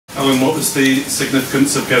Alun, what was the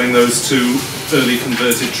significance of getting those 2 early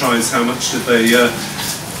converted tries? How much did they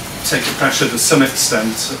take the pressure to some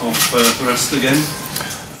extent off the rest of the game?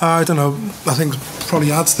 I don't know. I think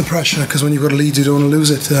probably adds the pressure, because when you've got a lead, you don't want to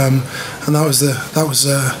lose it. And that was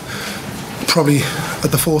probably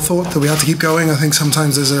at the forethought that we had to keep going. I think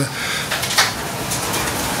sometimes there's a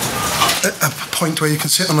point where you can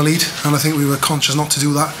sit on a lead, and I think we were conscious not to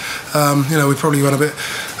do that. We probably went a bit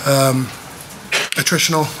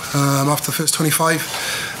attritional after the first 25,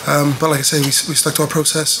 but like I say, we stuck to our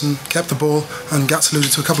process and kept the ball, and Gats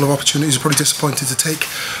alluded to a couple of opportunities we're probably disappointed to take.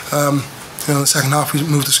 In the second half we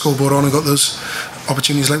moved the scoreboard on and got those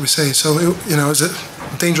opportunities, like we say. So it's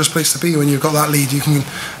a dangerous place to be when you've got that lead. You can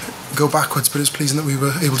go backwards, but it's pleasing that we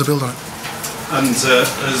were able to build on it. And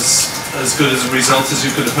as good as a result as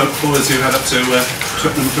you could have hoped for as you head up to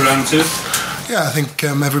Twickenham for round 2? Yeah, I think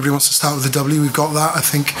everybody wants to start with a W. We've got that. I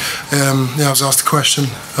think I was asked a question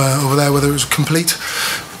over there whether it was complete.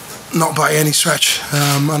 Not by any stretch,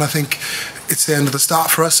 and I think it's the end of the start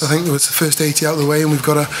for us. I think it was the first 80 out of the way, and we've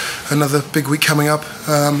got another big week coming up,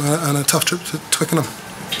 and a tough trip to Twickenham.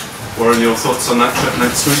 What are your thoughts on that trip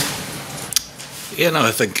next week? Yeah, no,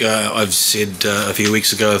 I think I've said a few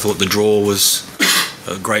weeks ago I thought the draw was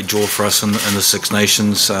a great draw for us in the Six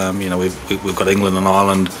Nations. We've got England and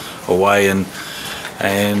Ireland away,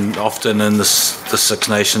 and often in the Six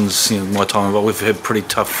Nations, my time involved, we've had pretty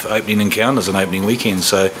tough opening encounters and opening weekends.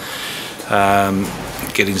 So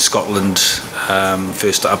getting Scotland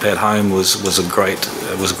first up at home was great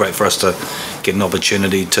for us to get an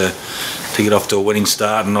opportunity to get off to a winning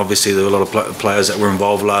start. And obviously there were a lot of players that were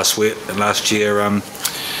involved last year.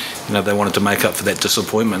 They wanted to make up for that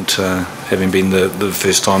disappointment, having been the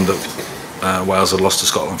first time that Wales had lost to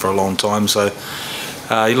Scotland for a long time. So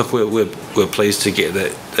look, we're pleased to get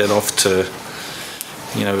that off to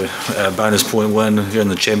a bonus point win here in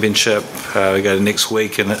the Championship. We go to next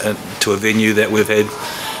week and to a venue that we've had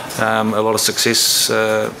a lot of success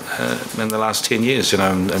in the last 10 years,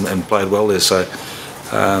 and played well there. So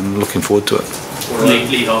looking forward to it.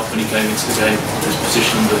 Lee Half, when he came into the game, his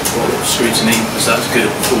position under scrutiny, was that as good a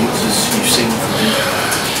performance as you've seen from him?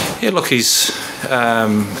 Yeah, look, he's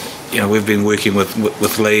we've been working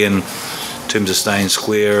with Lee in terms of staying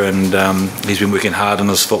square, and he's been working hard on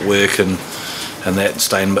his footwork and that,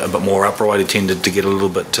 staying a bit more upright. He tended to get a little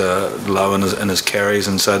bit low in his carries,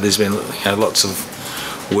 and so there's been lots of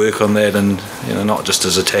work on that, and not just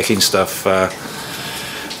his attacking stuff.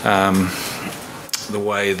 The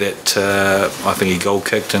way that I think he goal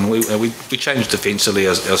kicked, and we changed defensively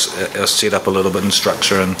our set up a little bit in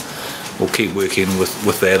structure, and we'll keep working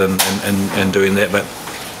with that and doing that. But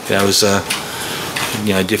it was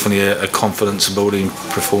definitely a confidence building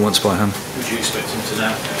performance by him. Would you expect him to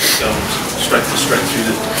now go straight through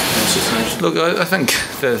the situation? Look, I think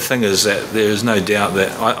the thing is that there is no doubt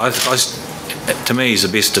that to me he's the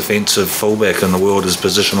best defensive fullback in the world. His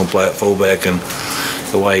positional play at fullback and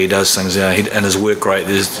the way he does things, and his work rate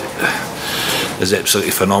is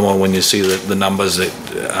absolutely phenomenal when you see the numbers that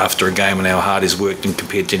after a game and how hard he's worked and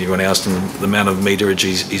compared to anyone else, and the amount of meterage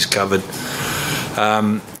he's covered.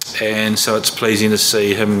 And so it's pleasing to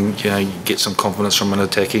see him, get some confidence from an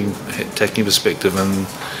attacking perspective,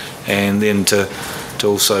 and then to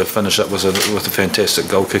also finish up with a fantastic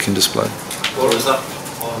goal kicking display. What was that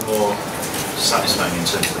more satisfying in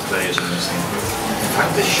terms of the players in this thing? In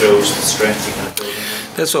fact, this shows the strength you can build.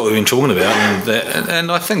 That's what we've been talking about,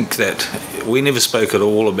 and I think that we never spoke at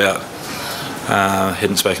all about,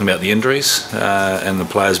 hadn't spoken about the injuries and the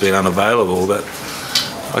players being unavailable, but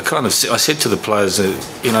I said to the players that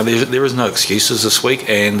there is no excuses this week,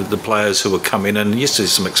 and the players who are coming in, yes,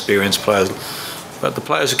 there's some experienced players, but the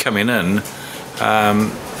players who are coming in,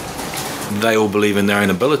 they all believe in their own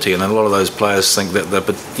ability, and a lot of those players think that they're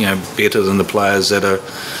better than the players that are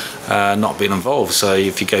not being involved. So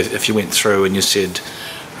if you went through and you said,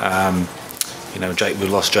 we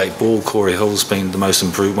lost Jake Ball, Corey Hill's been one of the most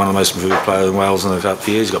improved players in Wales in a couple of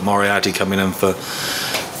years. You've got Moriarty coming in for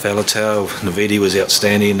Faletau. Navidi was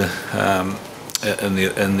outstanding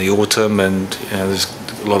in the autumn, and there's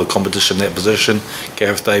a lot of competition in that position.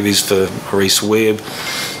 Gareth Davies for Maurice Webb.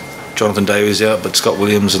 Jonathan Davies out, but Scott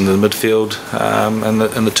Williams in the midfield, and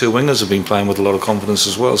the two wingers have been playing with a lot of confidence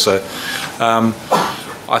as well. So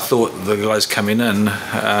I thought the guys coming in,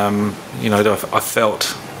 I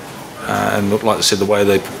felt, and like I said, the way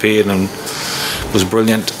they prepared and was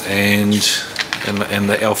brilliant, and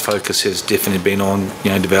our focus has definitely been on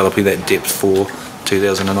developing that depth for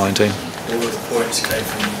 2019. All of the points came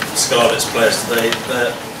from Scarlett's players today.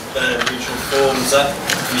 Their regional form,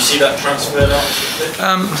 do you see that transfer now?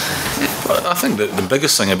 I think that the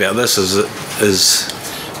biggest thing about this is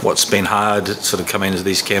what's been hard sort of coming into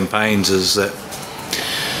these campaigns is that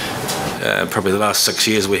probably the last 6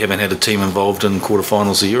 years we haven't had a team involved in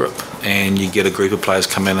quarterfinals of Europe, and you get a group of players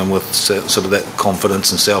come in with sort of that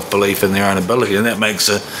confidence and self-belief in their own ability, and that makes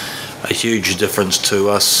a huge difference to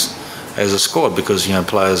us as a squad, because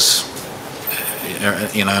players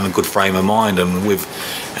in a good frame of mind, and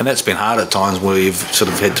that's been hard at times where you've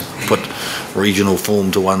sort of had to put regional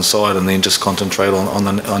form to one side and then just concentrate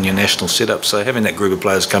on your national setup. So having that group of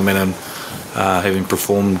players come in and having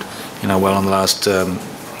performed well in the last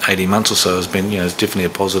 18 months or so has been definitely a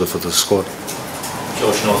positive for the squad.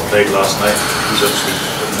 George North played last night. He's obviously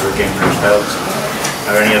putting the game for his belt.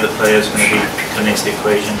 Are any other players going to be coming into the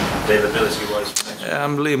equation availability-wise?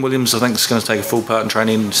 Liam Williams, I think, is going to take a full part in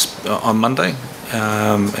training on Monday,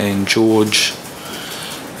 and George,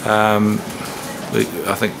 I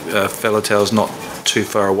think Faletau's not too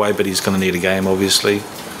far away, but he's going to need a game, obviously.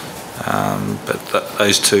 But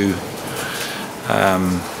those two,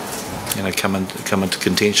 come into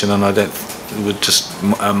contention, and we're just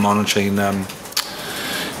monitoring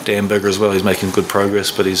Dan Bigger as well. He's making good progress,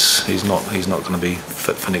 but he's not going to be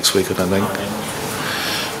fit for next week, I don't think.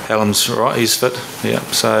 Alun's right, he's fit. Yeah,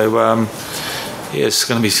 so it's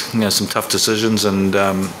going to be some tough decisions, and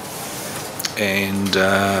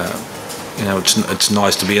it's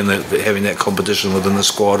nice to be having that competition within the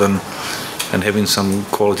squad, and having some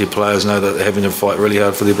quality players know that they're having to fight really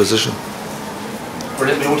hard for their position.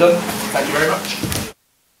 Brilliantly all done. Thank you very much.